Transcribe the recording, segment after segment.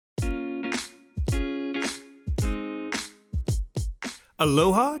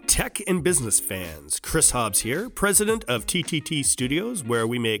Aloha, tech and business fans. Chris Hobbs here, president of TTT Studios, where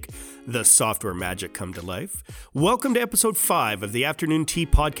we make the software magic come to life. Welcome to episode 5 of the Afternoon Tea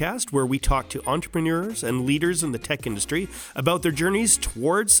podcast, where we talk to entrepreneurs and leaders in the tech industry about their journeys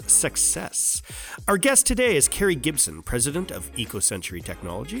towards success. Our guest today is Carrie Gibson, president of EcoCentury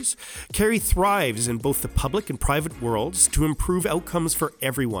Technologies. Carrie thrives in both the public and private worlds to improve outcomes for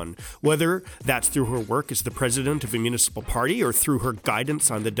everyone, whether that's through her work as the president of a municipal party or through her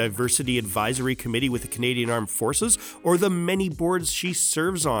guidance on the Diversity Advisory Committee with the Canadian Armed Forces, or the many boards she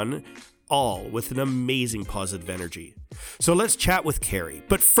serves on, all with an amazing positive energy. So let's chat with Carrie.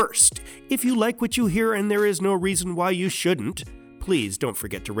 But first, if you like what you hear and there is no reason why you shouldn't, please don't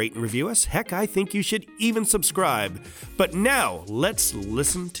forget to rate and review us. Heck, I think you should even subscribe. But now, let's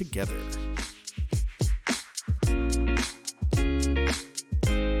listen together.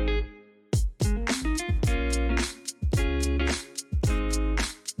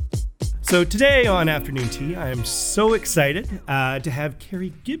 So today on Afternoon Tea, I am so excited to have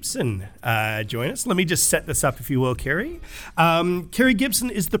Carrie Gibson join us. Let me just set this up, if you will, Carrie. Carrie Gibson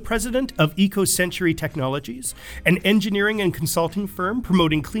is the president of EcoCentury Technologies, an engineering and consulting firm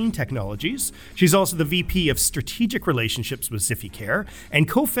promoting clean technologies. She's also the VP of Strategic Relationships with ZiffyCare and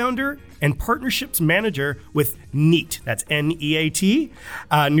co-founder and partnerships manager with NEAT, that's N-E-A-T,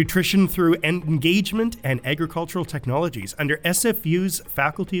 Nutrition Through Engagement and Agricultural Technologies under SFU's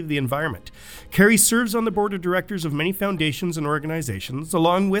Faculty of the Environment. Carrie serves on the board of directors of many foundations and organizations,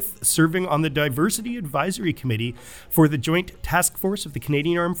 along with serving on the Diversity Advisory Committee for the Joint Task Force of the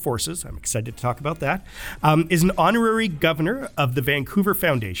Canadian Armed Forces. I'm excited to talk about that. Is an honorary governor of the Vancouver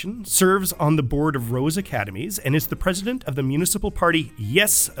Foundation, serves on the board of Rose Academies, and is the president of the municipal party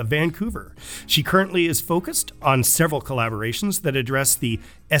Yes Vancouver. She currently is focused on several collaborations that address the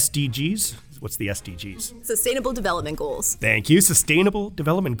SDGs. What's the SDGs? Sustainable Development Goals. Thank you. Sustainable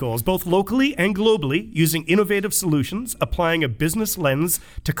Development Goals, both locally and globally, using innovative solutions, applying a business lens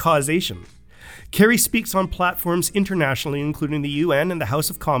to causation. Carrie speaks on platforms internationally, including the UN and the House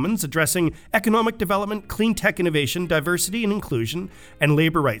of Commons, addressing economic development, clean tech innovation, diversity and inclusion, and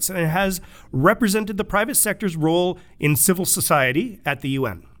labor rights, and has represented the private sector's role in civil society at the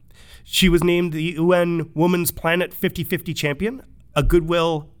UN. She was named the UN Women's Planet 50/50 champion, a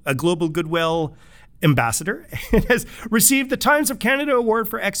global goodwill ambassador, and has received the Times of Canada Award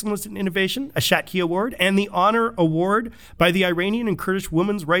for Excellence in Innovation, a Shatki Award, and the Honor Award by the Iranian and Kurdish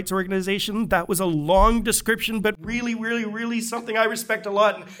Women's Rights Organization. That was a long description, but really something I respect a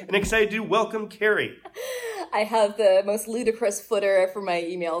lot and excited to welcome Carrie. I have the most ludicrous footer for my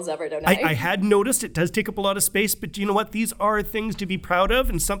emails ever, don't I? I had noticed it does take up a lot of space, but you know what? These are things to be proud of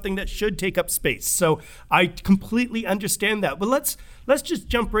and something that should take up space. So I completely understand that. But let's just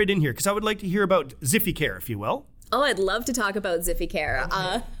jump right in here, because I would like to hear about ZiffyCare, if you will. Oh, I'd love to talk about ZiffyCare.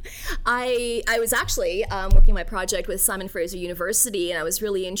 I was actually working my project with Simon Fraser University, and I was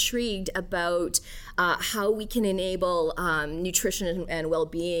really intrigued about how we can enable nutrition and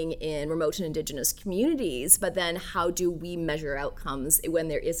well-being in remote and Indigenous communities, but then how do we measure outcomes when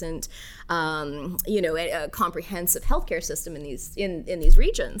there isn't, a comprehensive healthcare system in these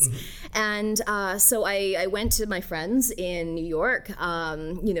regions? Mm-hmm. And so I went to my friends in New York,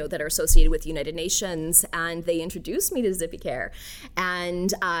 that are associated with the United Nations, and they introduced me to ZiffyCare,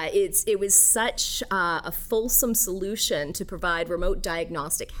 and it was such a fulsome solution to provide remote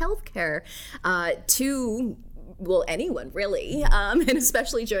diagnostic healthcare to anyone really, and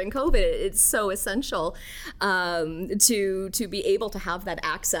especially during COVID, it's so essential to be able to have that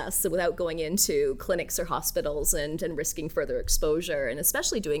access without going into clinics or hospitals and risking further exposure, and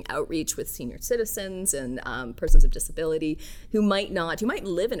especially doing outreach with senior citizens and persons of disability who might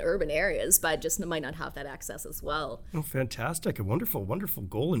live in urban areas, but just might not have that access as well. Oh, fantastic. A wonderful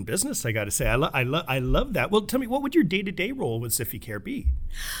goal in business, I got to say. I love that. Well, tell me, what would your day-to-day role with ZiffyCare be?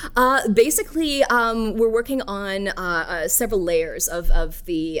 Basically, we're working on several layers of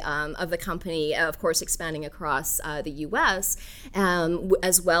the company, of course, expanding across the U.S.,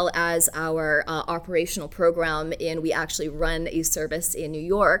 as well as our operational program. And we actually run a service in New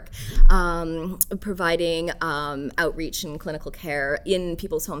York, providing outreach and clinical care in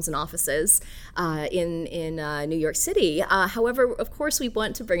people's homes and offices in New York City. However, of course, we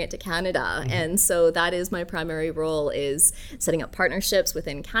want to bring it to Canada, and so that is my primary role, is setting up partnerships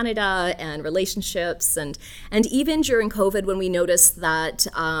within Canada and relationships, and even during COVID, when we noticed that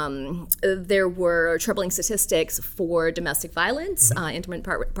there were troubling statistics for domestic violence, intimate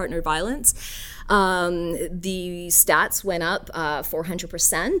partner violence, the stats went up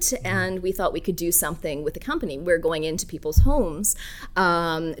 400%, and we thought we could do something with the company. We're going into people's homes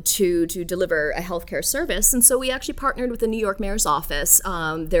to deliver a healthcare service, and so we actually partnered with the New York Mayor's Office,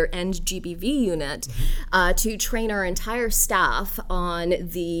 their End GBV unit, to train our entire staff on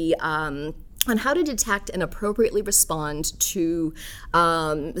how to detect and appropriately respond to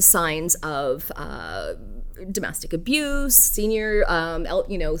signs of domestic abuse, seniors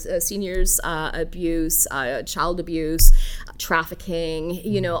abuse, child abuse,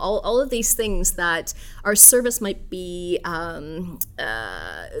 trafficking, all of these things that our service might be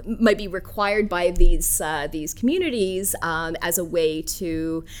required by these communities as a way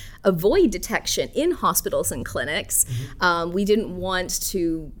to avoid detection in hospitals and clinics. We didn't want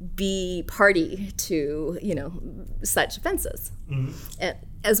to be party to such offenses.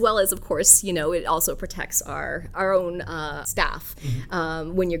 As well as, of course, it also protects our own staff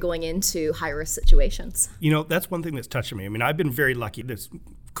when you're going into high-risk situations. That's one thing that's touching me. I mean, I've been very lucky. This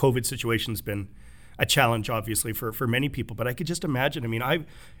COVID situation's been a challenge, obviously, for many people. But I could just imagine. I mean,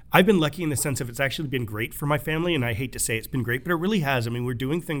 I've been lucky in the sense of it's actually been great for my family. And I hate to say it's been great, but it really has. I mean, we're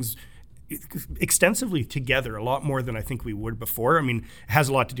doing things extensively together, a lot more than I think we would before. I mean, it has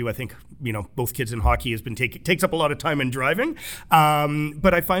a lot to do, I think, both kids in hockey has been takes up a lot of time in driving.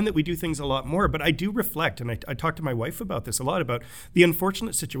 But I find that we do things a lot more. But I do reflect, and I talk to my wife about this a lot, about the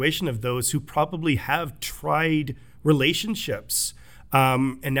unfortunate situation of those who probably have tried relationships.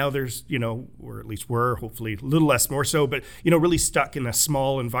 And now there's, or at least we're hopefully a little less more so, but, really stuck in a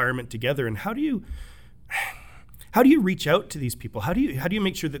small environment together. And how do you reach out to these people? How do you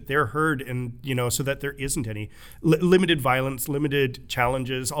make sure that they're heard and, so that there isn't any limited violence, limited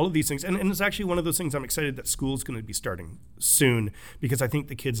challenges, all of these things. And it's actually one of those things I'm excited that school's going to be starting soon, because I think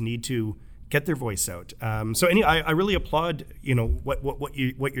the kids need to get their voice out. I really applaud, what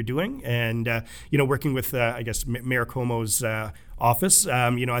you're doing, and, working with, I guess, Mayor Comeau's office.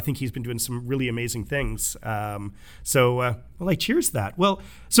 I think he's been doing some really amazing things. I cheers that. Well,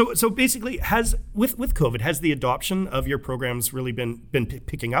 so basically, with COVID, has the adoption of your programs really been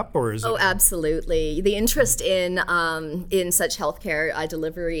picking up, or is it? Oh, absolutely. The interest in such healthcare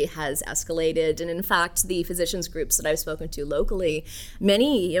delivery has escalated, and in fact, the physicians groups that I've spoken to locally,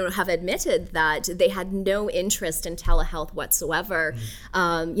 many have admitted that they had no interest in telehealth whatsoever.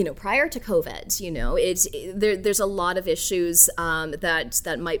 Prior to COVID, there's a lot of issues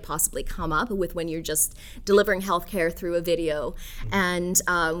that might possibly come up with when you're just delivering healthcare through a video. And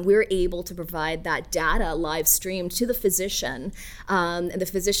we're able to provide that data live streamed to the physician. And the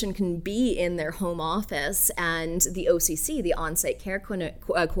physician can be in their home office, and the OCC, the on-site care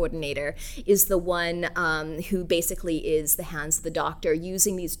coordinator, is the one who basically is the hands of the doctor,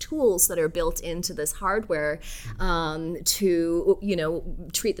 using these tools that are built into this hardware to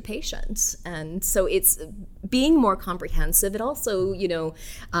treat the patient. And so it's being more comprehensive. It also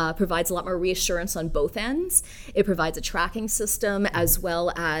provides a lot more reassurance on both ends. It provides a tracking system, as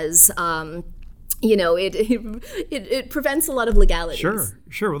well as it prevents a lot of legalities.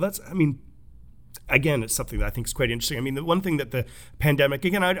 Sure. Well, again, it's something that I think is quite interesting. I mean, the one thing that the pandemic,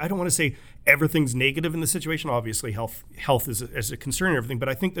 again, I don't want to say everything's negative in the situation. Obviously, health is a concern and everything, but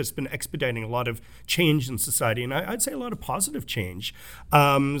I think that's been expediting a lot of change in society, and I'd say a lot of positive change.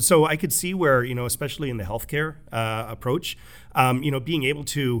 So I could see where, especially in the healthcare approach, being able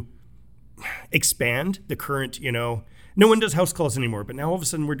to expand the current, no one does house calls anymore, but now all of a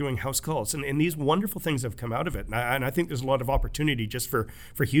sudden we're doing house calls, and these wonderful things have come out of it. And I think there's a lot of opportunity just for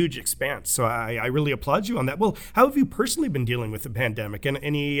huge expanse. So I really applaud you on that. Well, how have you personally been dealing with the pandemic, and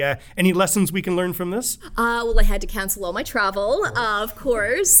any lessons we can learn from this? Well, I had to cancel all my travel, of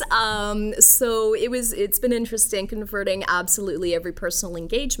course. So it's been interesting converting absolutely every personal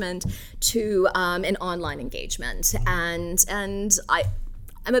engagement to an online engagement, and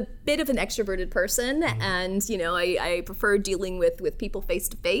I'm a bit of an extroverted person, and I prefer dealing with people face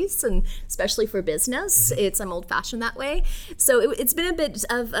to face, and especially for business. I'm old-fashioned that way. So it's been a bit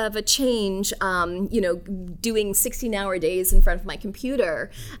of a change. Doing 16-hour days in front of my computer.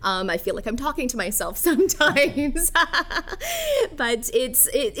 I feel like I'm talking to myself sometimes, but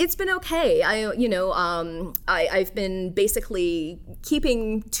it's been okay. I've been basically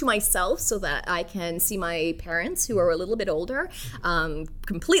keeping to myself so that I can see my parents, who are a little bit older,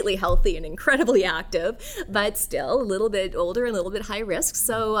 completely healthy and incredibly active, but still a little bit older and a little bit high risk.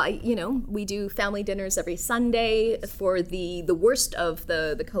 So, we do family dinners every Sunday for the worst of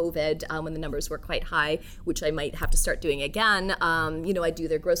the COVID, when the numbers were quite high, which I might have to start doing again. I do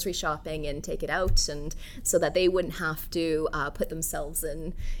their grocery shopping and take it out, and so that they wouldn't have to put themselves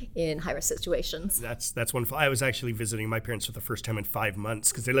in high-risk situations. That's wonderful. I was actually visiting my parents for the first time in 5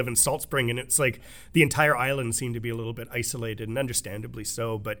 months because they live in Salt Spring, and it's like the entire island seemed to be a little bit isolated, and understandably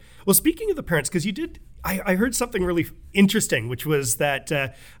so. But, well, speaking of the parents, because I heard something really interesting, which was that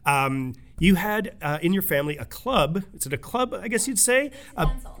you had in your family a club. Is it a club, I guess you'd say?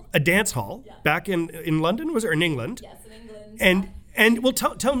 A dance hall back in London, was it, or in England? Yes, in England. And well,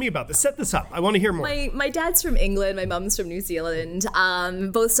 tell me about this. Set this up. I want to hear more. My dad's from England. My mom's from New Zealand.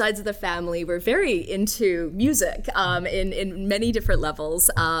 Both sides of the family were very into music in many different levels.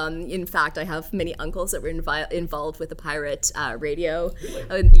 In fact, I have many uncles that were involved with the pirate radio.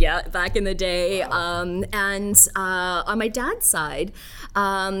 Really? Back in the day. Wow. And on my dad's side,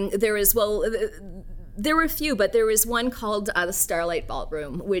 there were a few, but there was one called the Starlight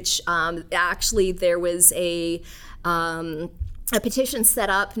Ballroom, which actually there was a petition set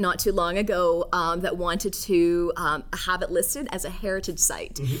up not too long ago that wanted to have it listed as a heritage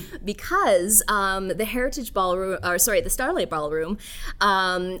site, because the Starlight Ballroom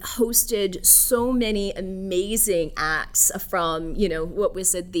hosted so many amazing acts from, what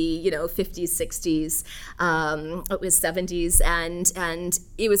was it, the 50s, 60s, it was 70s, and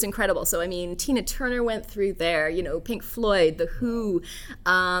it was incredible. So, I mean, Tina Turner went through there, Pink Floyd, The Who,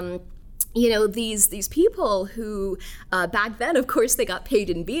 these people who back then, of course, they got paid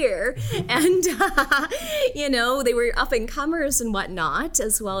in beer, and they were up and comers and whatnot,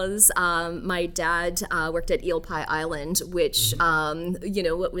 as well as my dad worked at Eel Pie Island, which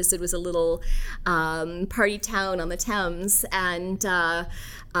it was a little party town on the Thames, and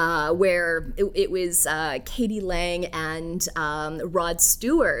where it was Katie Lang and Rod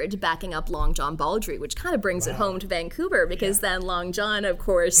Stewart backing up Long John Baldry, which kind of brings it home to Vancouver, because then Long John, of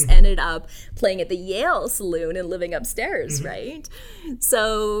course, ended up playing at the Yale Saloon and living upstairs, right?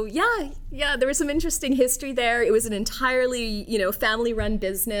 So, there was some interesting history there. It was an entirely, family-run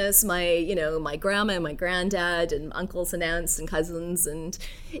business. My grandma and my granddad and uncles and aunts and cousins and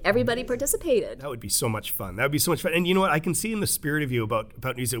everybody participated. That would be so much fun. And you know what? I can see in the spirit of you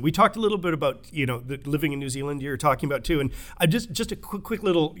about New Zealand. We talked a little bit about, the living in New Zealand you're talking about too. And just a quick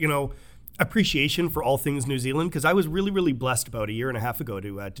little, appreciation for all things New Zealand, because I was really, really blessed about a year and a half ago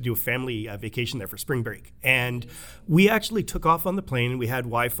to do a family vacation there for spring break. And we actually took off on the plane and we had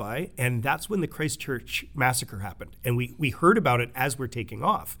Wi-Fi, and that's when the Christchurch massacre happened. And we heard about it as we're taking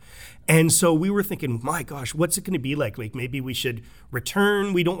off. And so we were thinking, my gosh, what's it going to be like? Like, maybe we should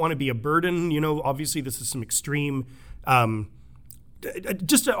return. We don't want to be a burden. Obviously this is some extreme,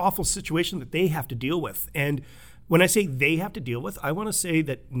 just an awful situation that they have to deal with. And when I say they have to deal with, I want to say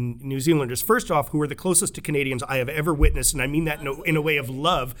that New Zealanders, first off, who are the closest to Canadians I have ever witnessed, and I mean that in a way of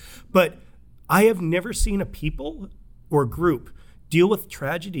love, but I have never seen a people or group deal with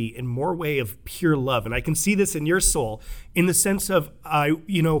tragedy in more way of pure love. And I can see this in your soul, in the sense of,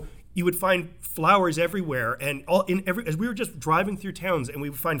 you would find flowers everywhere, and as we were just driving through towns, and we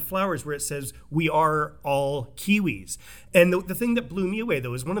would find flowers where it says, "We are all Kiwis." And the thing that blew me away,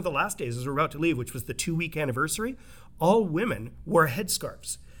 though, is one of the last days as we were about to leave, which was the 2-week anniversary, all women wore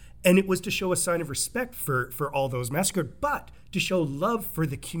headscarves. And it was to show a sign of respect for all those massacred, but to show love for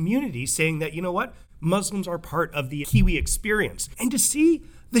the community, saying that, you know what, Muslims are part of the Kiwi experience. And to see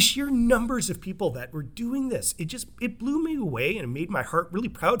the sheer numbers of people that were doing this, it blew me away, and it made my heart really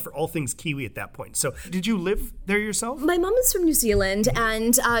proud for all things Kiwi at that point. So did you live there yourself? My mom is from New Zealand,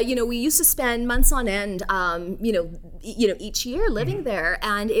 and we used to spend months on end, each year living there,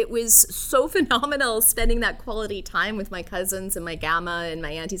 and it was so phenomenal spending that quality time with my cousins and my gamma and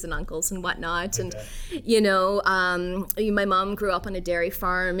my aunties and uncles and whatnot. And my mom grew up on a dairy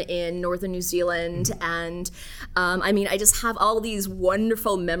farm in northern New Zealand, and I just have all these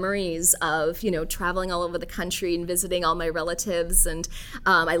wonderful memories of traveling all over the country and visiting all my relatives, and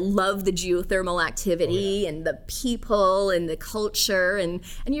I love the geothermal activity and the people and the culture, and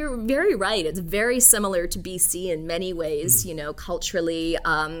you're very right, it's very similar to BC in many ways, culturally,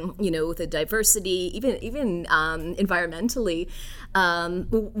 with the diversity, even environmentally.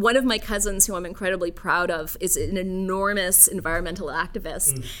 One of my cousins, who I'm incredibly proud of, is an enormous environmental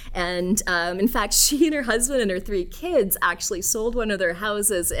activist, and in fact she and her husband and her 3 kids actually sold one of their houses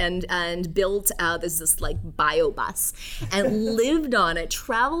houses and built this like bio bus and lived on it,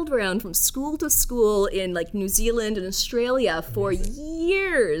 traveled around from school to school in like New Zealand and Australia for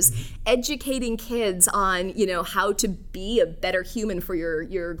years, educating kids on, you know, how to be a better human for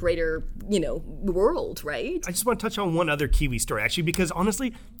your greater, you know, world, right? I just want to touch on one other Kiwi story, actually, because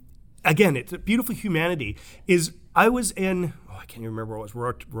honestly, again, it's a beautiful humanity. I was in, I can't even remember what it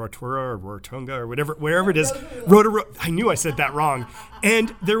was, Rotorua or Rotunga or wherever it is. Rotorua. I knew I said that wrong.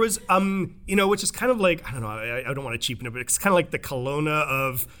 And there was, you know, which is kind of like, I don't know, I don't want to cheapen it, but it's kind of like the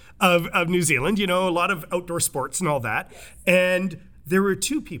Kelowna of New Zealand, you know, a lot of outdoor sports and all that. And there were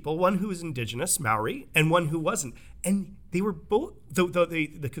two people, one who was Indigenous, Maori, and one who wasn't. And they were both,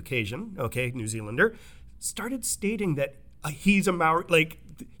 the Caucasian, okay, New Zealander, started stating that he's a Maori, like,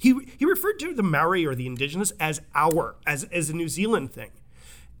 he referred to the Maori or the Indigenous as a New Zealand thing.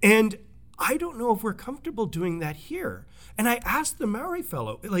 And I don't know if we're comfortable doing that here. And I asked the Maori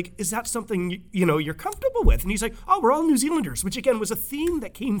fellow, like, is that something, you know, you're comfortable with? And he's like, oh, we're all New Zealanders, which again was a theme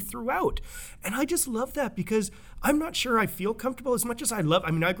that came throughout. And I just love that because I'm not sure I feel comfortable as much as I love.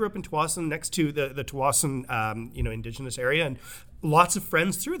 I mean, I grew up in Tsawwassen next to the Tsawwassen, you know, Indigenous area, and lots of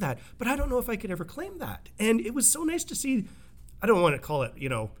friends through that. But I don't know if I could ever claim that. And it was so nice to see, I don't want to call it, you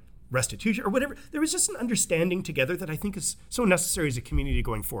know, restitution or whatever. There was just an understanding together that I think is so necessary as a community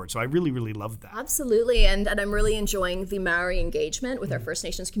going forward. So I really, really loved that. Absolutely. And I'm really enjoying the Maori engagement with our First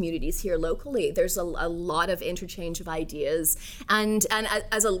Nations communities here locally. There's a lot of interchange of ideas. And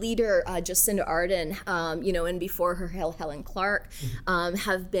as a leader, Jacinda Ardern, you know, and before her, Helen Clark,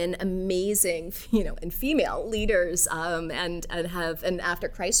 have been amazing, you know, and female leaders, and after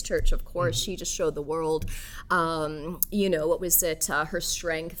Christchurch, of course, she just showed the world, you know, what was it, her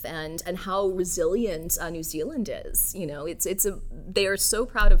strength and how resilient New Zealand is. You know, they are so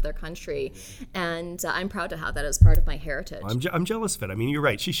proud of their country, and I'm proud to have that as part of my heritage. I'm jealous of it. I mean, you're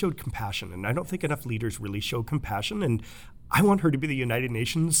right. She showed compassion, and I don't think enough leaders really show compassion. And I want her to be the United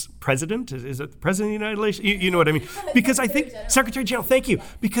Nations president. Is it the president of the United Nations? You know what I mean? Because I think Secretary General. Thank you.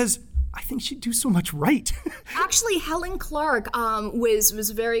 Because I think she'd do so much right. Actually, Helen Clark was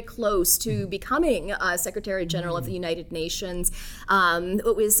very close to becoming Secretary General of the United Nations.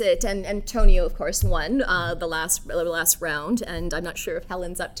 What was it? And Antonio, of course, won the last round. And I'm not sure if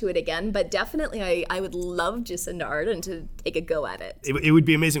Helen's up to it again, but definitely I would love Jacinda Ardern to take a go at it. It would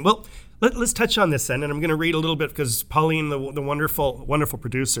be amazing. Well, let's touch on this then, and I'm going to read a little bit because Pauline, the wonderful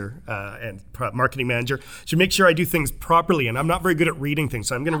producer and marketing manager, should make sure I do things properly, and I'm not very good at reading things,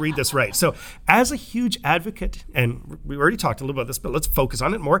 so I'm going to read this right. So, as a huge advocate, and we already talked a little about this, but let's focus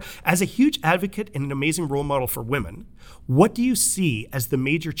on it more. As a huge advocate and an amazing role model for women, what do you see as the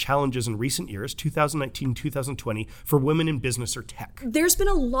major challenges in recent years, 2019, 2020, for women in business or tech? There's been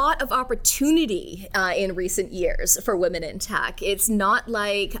a lot of opportunity in recent years for women in tech. It's not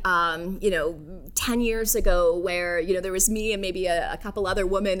like 10 years ago where, you know, there was me and maybe a couple other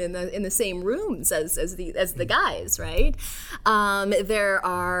women in the same rooms as the guys, right? There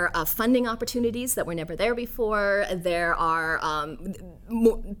are funding opportunities that were never there before. There are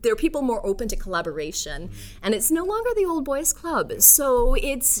people more open to collaboration, and it's no longer the old boys club. So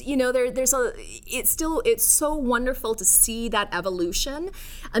it's, you know, it's so wonderful to see that evolution.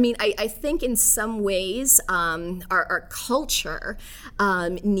 I mean, I think in some ways our culture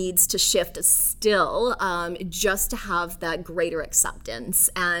needs to shift still, just to have that greater acceptance.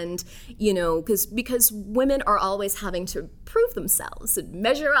 And, you know, because women are always having to prove themselves and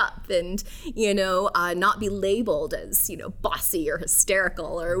measure up and, you know, not be labeled as, you know, bossy or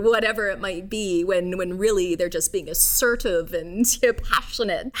hysterical or whatever it might be when really they're just being assertive and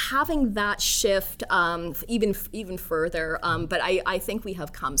passionate. Having that shift even further, but I think we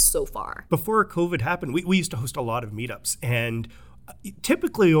have come so far. Before COVID happened, we used to host a lot of meetups, and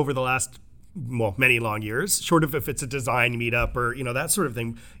typically over the last, many long years, short of if it's a design meetup or, you know, that sort of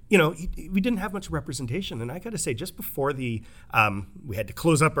thing, you know, we didn't have much representation. And I got to say, just before we had to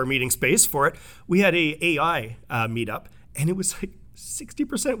close up our meeting space for it, we had a AI meetup, and it was like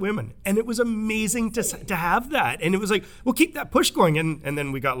 60% women. And it was amazing to have that. And it was like, we'll keep that push going. And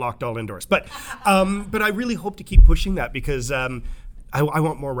then we got locked all indoors. But I really hope to keep pushing that because I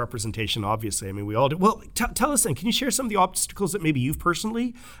want more representation, obviously. I mean, we all do. Well, tell us then, can you share some of the obstacles that maybe you've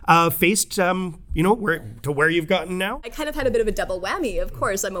personally faced, you know, where you've gotten now? I kind of had a bit of a double whammy. Of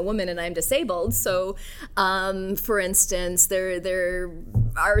course, I'm a woman and I'm disabled. So, for instance, there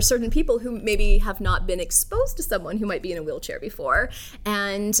are certain people who maybe have not been exposed to someone who might be in a wheelchair before,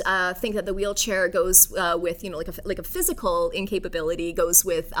 and think that the wheelchair goes with, like a physical incapability goes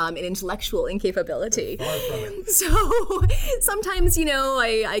with an intellectual incapability. So sometimes,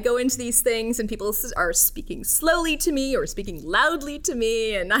 I go into these things and people are speaking slowly to me or speaking loudly to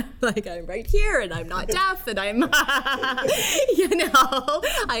me, and I'm like, I'm right here, and I'm not deaf, and I'm,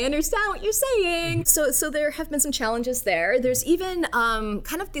 I understand what you're saying. So there have been some challenges there. There's even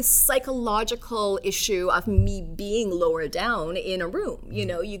kind of this psychological issue of me being lower down in a room.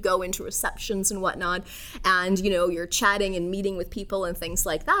 You go into receptions and whatnot, and you're chatting and meeting with people and things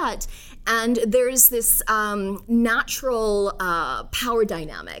like that, and there's this natural power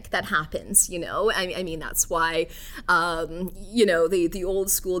dynamic that happens. I mean that's why the old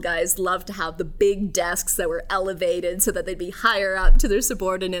school guys love to have the big desks that were elevated so that they'd be higher up to their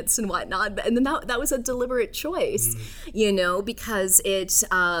subordinates and whatnot. And then that was a deliberate choice, because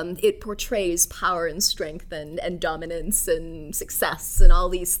it portrays power and strength and dominance and success and all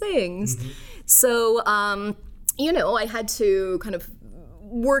these things. So I had to kind of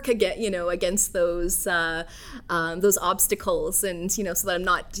work against those obstacles, and so that I'm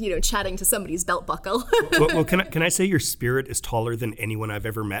not chatting to somebody's belt buckle. well, can I say your spirit is taller than anyone I've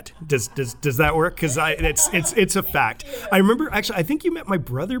ever met? Does that work? Because it's a fact. I remember actually, I think you met my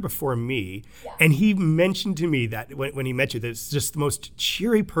brother before me, and he mentioned to me that when he met you, that it's just the most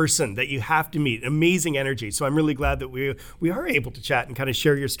cheery person that you have to meet. Amazing energy. So I'm really glad that we are able to chat and kind of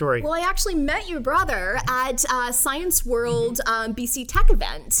share your story. Well, I actually met your brother at Science World BC Tech event.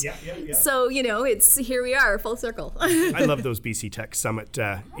 Yeah. So, it's here we are, full circle. I love those BC Tech Summit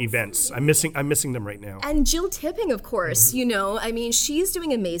events. I'm missing them right now. And Jill Tipping, of course, she's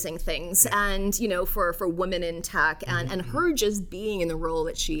doing amazing things, and, for women in tech, and her just being in the role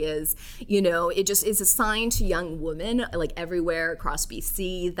that she is, it just is a sign to young women, like everywhere across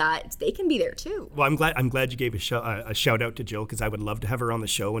BC, that they can be there too. Well, I'm glad you gave a shout out to Jill, because I would love to have her on the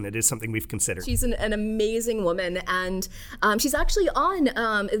show, and it is something we've considered. She's an amazing woman, and she's actually on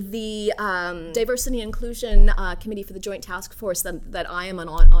the Diversity and Inclusion Committee for the Joint Task Force that I am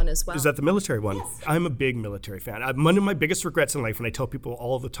on as well. Is that the military one? Yes. I'm a big military fan. One of my biggest regrets in life, and I tell people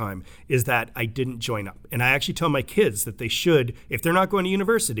all the time, is that I didn't join up. And I actually tell my kids that they should, if they're not going to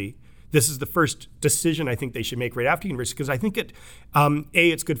university, this is the first decision I think they should make right after university, because I think it's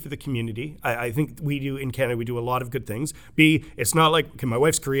good for the community. I think in Canada, we do a lot of good things. B, it's not like, my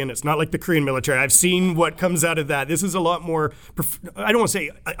wife's Korean, it's not like the Korean military. I've seen what comes out of that. This is a lot more, I don't want to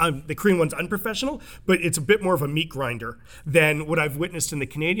say the Korean one's unprofessional, but it's a bit more of a meat grinder than what I've witnessed in the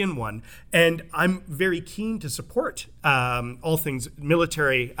Canadian one. And I'm very keen to support all things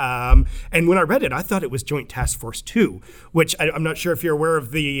military. And when I read it, I thought it was Joint Task Force 2, which I'm not sure if you're aware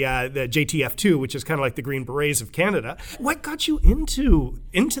of the JTF2, which is kind of like the Green Berets of Canada. What got you into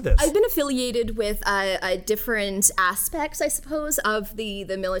this? I've been affiliated with different aspects, I suppose, of the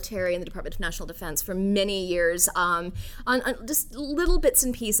military and the Department of National Defense for many years, on just little bits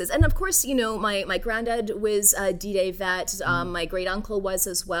and pieces. And of course, my granddad was a D-Day vet. My great uncle was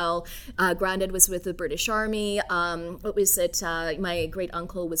as well. Granddad was with the British Army. My great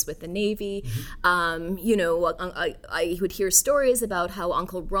uncle was with the Navy. I would hear stories about how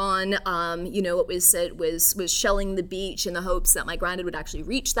Uncle Ron, was shelling the beach in the hopes that my granddad would actually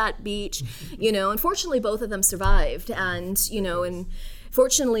reach that beach. Unfortunately, both of them survived, and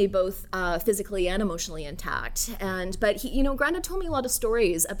fortunately, both physically and emotionally intact. But he, granddad told me a lot of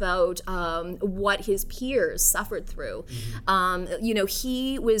stories about what his peers suffered through.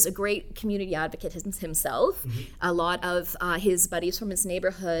 He was a great community advocate himself. A lot of his buddies from his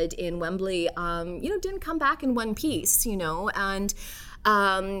neighborhood in Wembley, didn't come back in one piece, and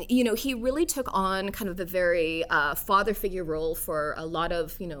he really took on kind of a very father figure role for a lot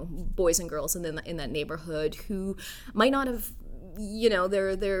of, boys and girls in that neighborhood who might not have,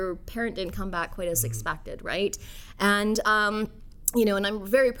 their parent didn't come back quite as expected, right? And and I'm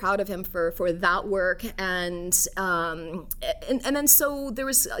very proud of him for that work. And then so there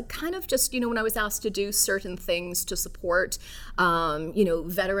was kind of just, when I was asked to do certain things to support,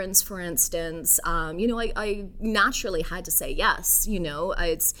 veterans, for instance, I naturally had to say yes.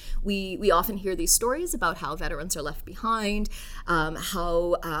 We often hear these stories about how veterans are left behind,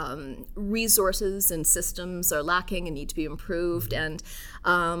 how resources and systems are lacking and need to be improved. And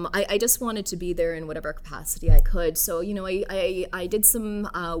I just wanted to be there in whatever capacity I could. So, I did some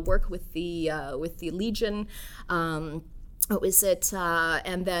work with the Legion. And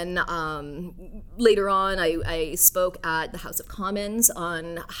then later on, I spoke at the House of Commons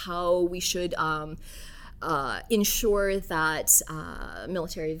on how we should ensure that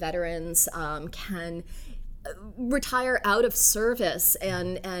military veterans can retire out of service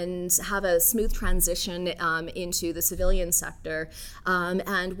and have a smooth transition into the civilian sector,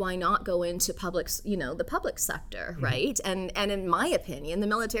 and why not go into the public sector, right? And in my opinion, the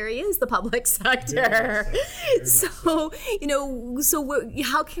military is the public sector. So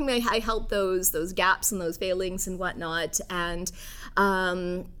how can I help those gaps and those failings and whatnot? And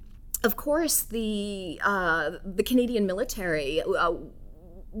of course, the Canadian military.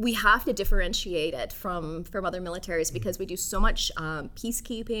 We have to differentiate it from other militaries because we do so much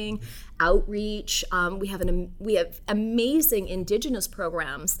peacekeeping, outreach. We have amazing Indigenous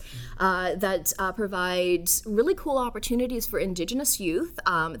programs that provide really cool opportunities for Indigenous youth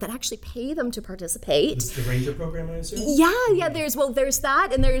that actually pay them to participate. This is the Ranger program, I assume? Yeah. There's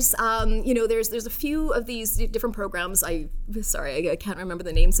that, and there's there's a few of these different programs. I can't remember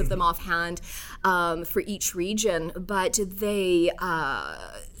the names of them offhand for each region, but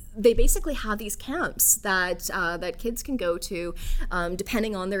they basically have these camps that kids can go to,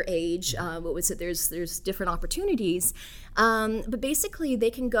 depending on their age. There's different opportunities, but basically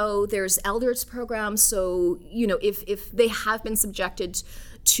they can go. There's elders programs, so if they have been subjected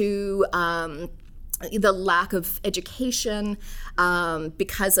to the lack of education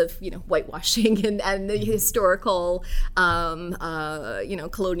because of whitewashing and the historical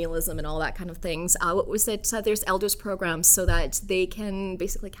colonialism and all that kind of things. What was it? There's elders programs so that they can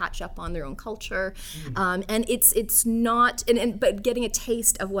basically catch up on their own culture, and it's not but getting a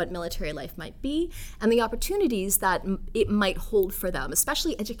taste of what military life might be and the opportunities that it might hold for them,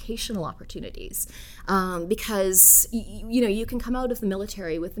 especially educational opportunities, because you can come out of the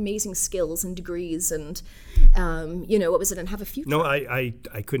military with amazing skills and degrees and and have a future. No, I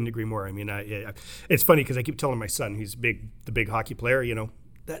couldn't agree more. I mean, it's funny because I keep telling my son, he's the big hockey player,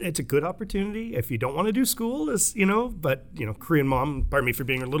 that it's a good opportunity if you don't want to do school, but Korean mom, pardon me for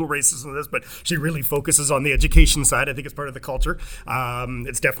being a little racist in this, but she really focuses on the education side. I think it's part of the culture.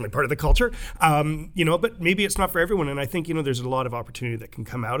 It's definitely part of the culture, but maybe it's not for everyone. And I think, there's a lot of opportunity that can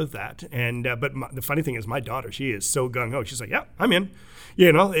come out of that. And, but the funny thing is my daughter, she is so gung-ho. She's like, yeah, I'm in.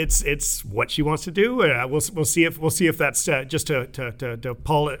 It's what she wants to do. We'll see if that's just to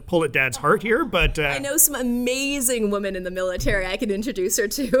pull at Dad's heart here. But I know some amazing women in the military I can introduce her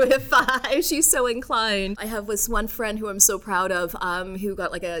to if she's so inclined. I have this one friend who I'm so proud of, who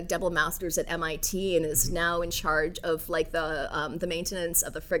got like a double master's at MIT and is now in charge of like the maintenance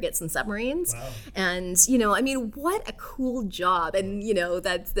of the frigates and submarines. Wow. And what a cool job, and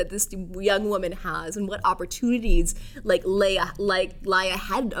that this young woman has, and what opportunities lie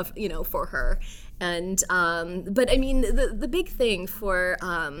ahead of for her. And but I mean the big thing for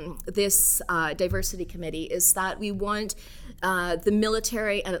this diversity committee is that we want the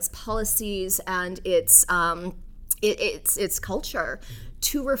military and its policies and its culture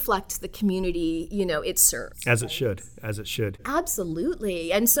to reflect the community, it serves. As it should.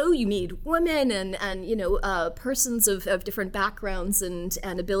 Absolutely. And so you need women and persons of different backgrounds and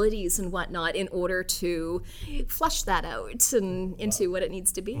abilities and whatnot in order to flesh that out and into what it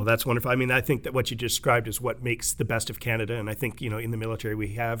needs to be. Well, that's wonderful. I mean, I think that what you described is what makes the best of Canada. And I think, in the military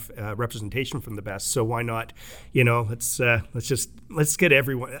we have representation from the best. So why not, let's get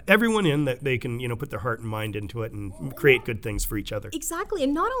everyone in that they can, put their heart and mind into it and create good things for each other. Exactly.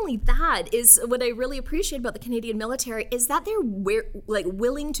 And not only that is what I really appreciate about the Canadian military is that they're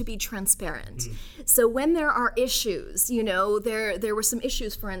willing to be transparent. So when there are issues, there were some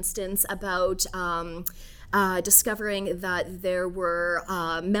issues, for instance, about discovering that there were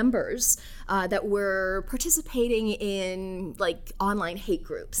members that were participating in online hate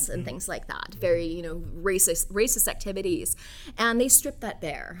groups and things like that, very racist activities, and they stripped that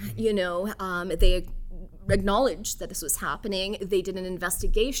bare. They acknowledged that this was happening. They did an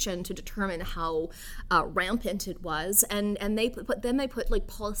investigation to determine how rampant it was, and they put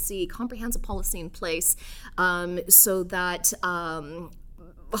comprehensive policy in place, so that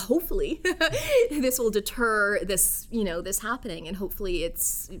hopefully this will deter this happening. And hopefully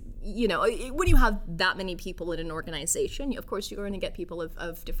it's when you have that many people in an organization, of course you're going to get people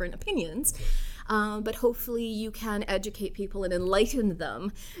of different opinions, but hopefully you can educate people and enlighten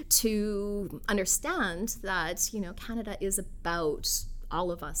them to understand that Canada is about all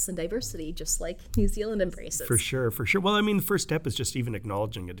of us and diversity, just like New Zealand embraces. For sure. Well, I mean, the first step is just even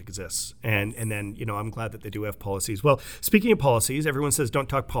acknowledging it exists. And then, I'm glad that they do have policies. Well, speaking of policies, everyone says don't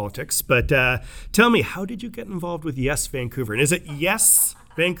talk politics, but tell me, how did you get involved with Yes Vancouver? And is it Yes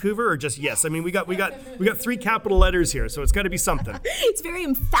Vancouver or just yes? I mean, we got 3 capital letters here, so it's got to be something. It's very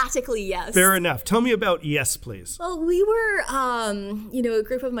emphatically yes. Fair enough. Tell me about Yes, please. Well, we were, a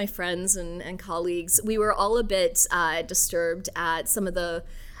group of my friends and colleagues. We were all a bit disturbed at some of the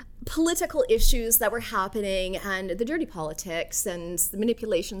political issues that were happening and the dirty politics and the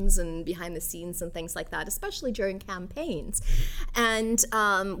manipulations and behind the scenes and things like that, especially during campaigns. And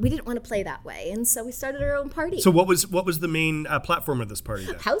we didn't want to play that way. And so we started our own party. So what was the main platform of this party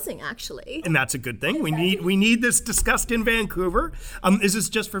then? Housing, actually. And that's a good thing. We need this discussed in Vancouver. Is this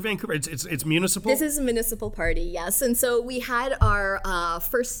just for Vancouver? It's municipal? This is a municipal party, yes. And so we had our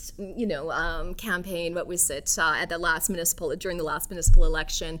first, campaign, what was it, during the last municipal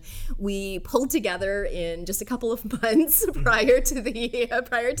election. We pulled together in just a couple of months prior to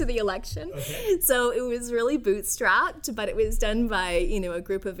the election. Okay. So it was really bootstrapped, but it was done by a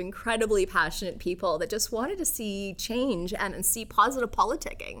group of incredibly passionate people that just wanted to see change and see positive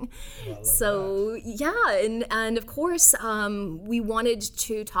politicking. So and of course we wanted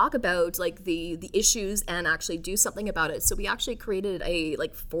to talk about like the issues and actually do something about it. So we actually created a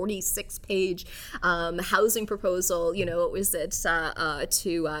 46-page housing proposal.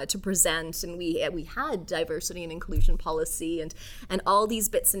 To present, and we had diversity and inclusion policy and all these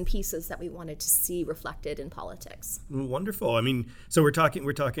bits and pieces that we wanted to see reflected in politics. Wonderful. I mean, so we're talking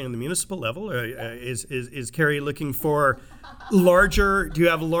on the municipal level. Is Carrie looking for larger? Do you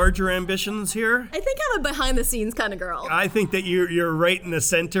have larger ambitions here? I think I'm a behind the scenes kind of girl. I think that you're right in the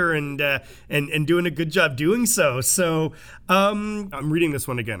center and doing a good job doing so. So I'm reading this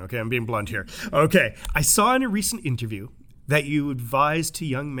one again. Okay, I'm being blunt here. Okay, I saw in a recent interview that you advise to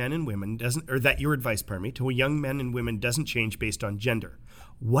young men and women your advice to young men and women doesn't change based on gender.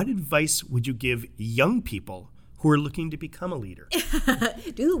 What advice would you give young people who are looking to become a leader?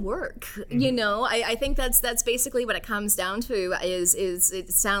 Do the work. Mm-hmm. I think that's basically what it comes down to is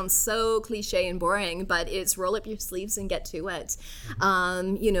it sounds so cliche and boring, but it's roll up your sleeves and get to it.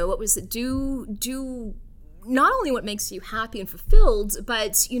 Mm-hmm. What was it? Do not only what makes you happy and fulfilled,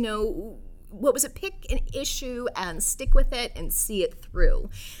 but what was it? Pick an issue and stick with it and see it through.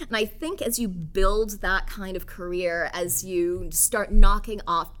 And I think as you build that kind of career, as you start knocking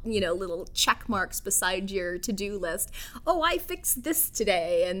off, little check marks beside your to-do list, oh, I fixed this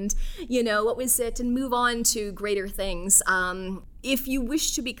today, and what was it, and move on to greater things. If you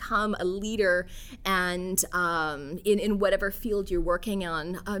wish to become a leader and in whatever field you're working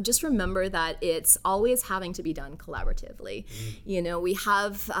on, just remember that it's always having to be done collaboratively. Mm. We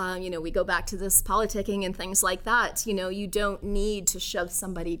have, we go back to this politicking and things like that. You don't need to shove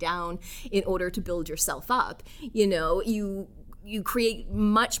somebody down in order to build yourself up. You create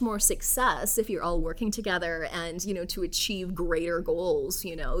much more success if you're all working together and, to achieve greater goals.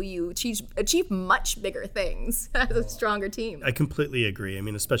 You achieve much bigger things as a stronger team. I completely agree. I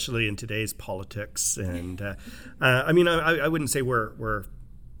mean, especially in today's politics. And I wouldn't say we're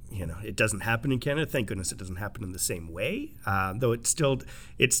it doesn't happen in Canada. Thank goodness it doesn't happen in the same way, though it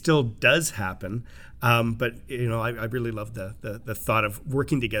still does happen. But I really love the thought of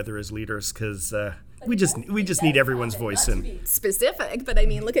working together as leaders, because we just need everyone's voice in. Specific, but I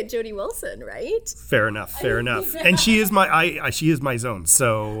mean, look at Jody Wilson, right? Fair enough. And she is my zone.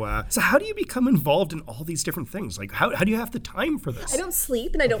 So how do you become involved in all these different things? Like how do you have the time for this? I don't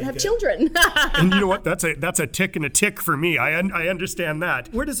sleep and I don't have children. And you know what? That's a tick and a tick for me. I understand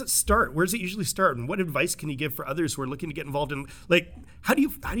that. Where does it start? Where does it usually start? And what advice can you give for others who are looking to get involved in, like, how do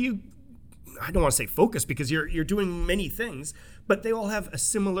you I don't want to say focus, because you're doing many things, but they all have a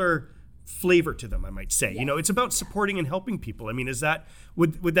similar flavor to them, I might say. Yes. It's about supporting and helping people. I mean, is that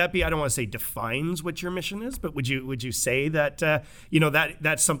would that be, I don't want to say defines what your mission is, but would you say that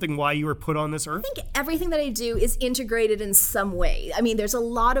that's something why you were put on this earth? I think everything that I do is integrated in some way. I mean, there's a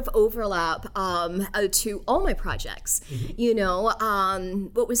lot of overlap to all my projects. Mm-hmm.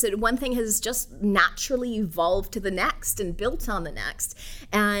 What was it? One thing has just naturally evolved to the next and built on the next.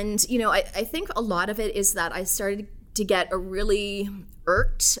 And I think a lot of it is that I started to get really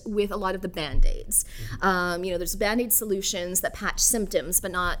irked with a lot of the Band-Aids. There's Band-Aid solutions that patch symptoms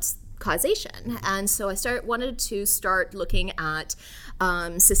but not causation. And so I wanted to start looking at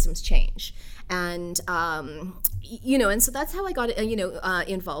systems change. And, and so that's how I got,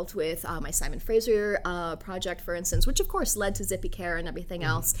 involved with my Simon Fraser project, for instance, which of course led to Zippy Care and everything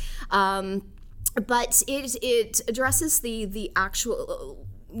else. But it addresses the actual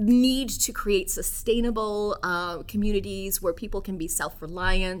need to create sustainable communities where people can be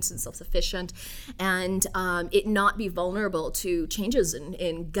self-reliant and self-sufficient, and it not be vulnerable to changes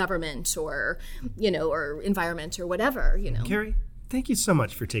in government or environment or whatever. Carrie, thank you so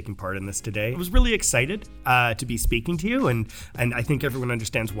much for taking part in this today. I was really excited to be speaking to you, and I think everyone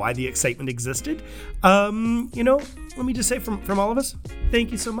understands why the excitement existed. Let me just say from all of us, thank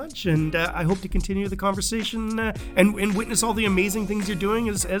you so much, and I hope to continue the conversation and witness all the amazing things you're doing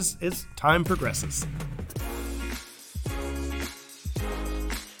as time progresses.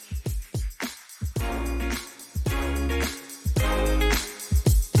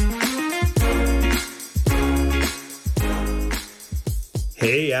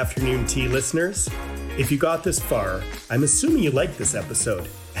 Hey, Afternoon Tea listeners. If you got this far, I'm assuming you liked this episode,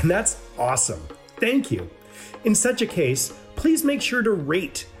 and that's awesome. Thank you. In such a case, please make sure to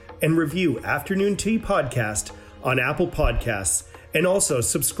rate and review Afternoon Tea Podcast on Apple Podcasts, and also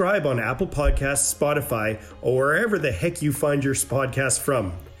subscribe on Apple Podcasts, Spotify, or wherever the heck you find your podcast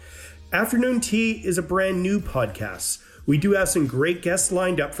from. Afternoon Tea is a brand new podcast. We do have some great guests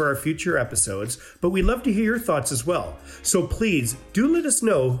lined up for our future episodes, but we'd love to hear your thoughts as well. So please do let us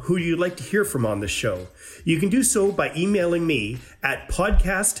know who you'd like to hear from on the show. You can do so by emailing me at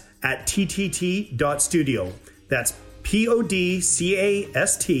podcast@ttt.studio. That's podcast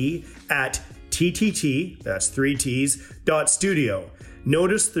 @ttt, that's 3 T's, .studio.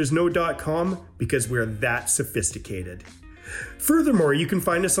 Notice there's no .com because we're that sophisticated. Furthermore, you can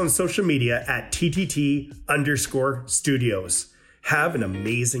find us on social media at @TTT_studios. Have an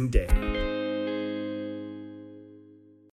amazing day.